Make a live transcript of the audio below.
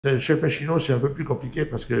Le chef machinot, c'est un peu plus compliqué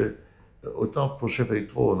parce que, autant pour le chef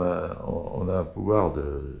électro, on a un pouvoir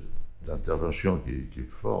d'intervention qui est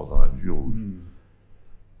fort dans la mesure où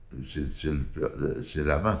c'est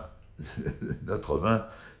la main, notre main.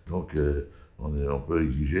 Donc, on peut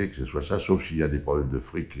exiger que ce soit ça, sauf s'il y a des problèmes de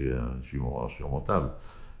fric insurmontables.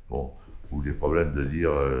 Bon, ou des problèmes de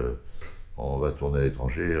dire on va tourner à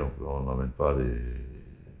l'étranger, on n'emmène pas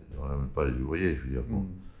les ouvriers. Je veux dire, bon,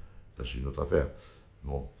 ça c'est une autre affaire.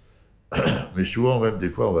 Bon. Mais souvent, même des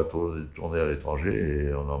fois, on va tourner à l'étranger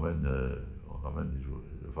et on emmène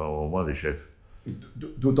enfin, au moins les chefs.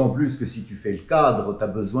 D'autant plus que si tu fais le cadre, tu as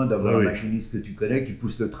besoin d'avoir Oui, un oui. machiniste que tu connais qui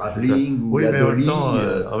pousse le travelling ou Oui, la mais Dolly.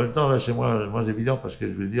 en même temps là, c'est moins évident parce que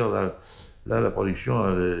je veux dire, la production,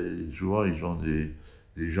 souvent, ils ont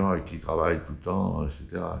des gens avec qui ils travaillent tout le temps,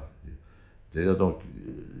 etc. C'est-à-dire, donc,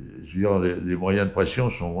 je veux dire, les moyens de pression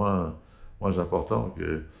sont moins importants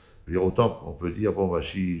que. Je veux dire, autant on peut dire, bon, bah,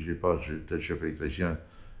 si j'ai pas tel chef électricien,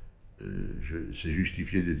 c'est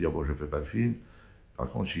justifié de dire, bon, je fais pas le film. Par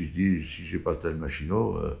contre, si je dis, si j'ai pas tel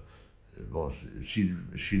machinot, bon, si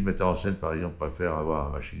le metteur en scène, par exemple, préfère avoir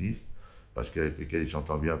un machiniste, parce qu'avec lequel il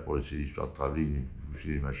s'entend bien pour ces histoires de travelling,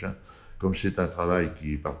 les machins, comme c'est un travail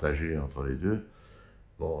qui est partagé entre les deux,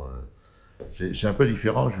 bon, c'est un peu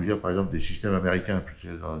différent, je veux dire, par exemple, des systèmes américains. Parce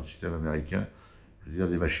que dans le système américain, je veux dire,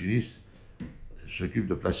 les machinistes s'occupent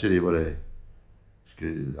de placer les volets. Parce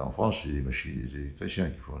qu'en France, c'est les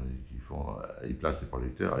électriciens ils placent les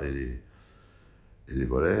projecteurs et les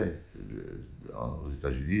volets. Aux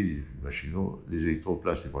États-Unis, les électros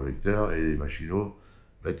placent les projecteurs et les machinos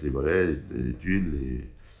mettent les volets, les tuiles,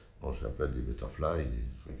 bon, ça s'appelle des butterflies, des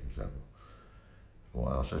trucs comme ça. Bon,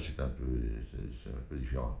 alors ça, c'est un peu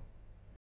différent.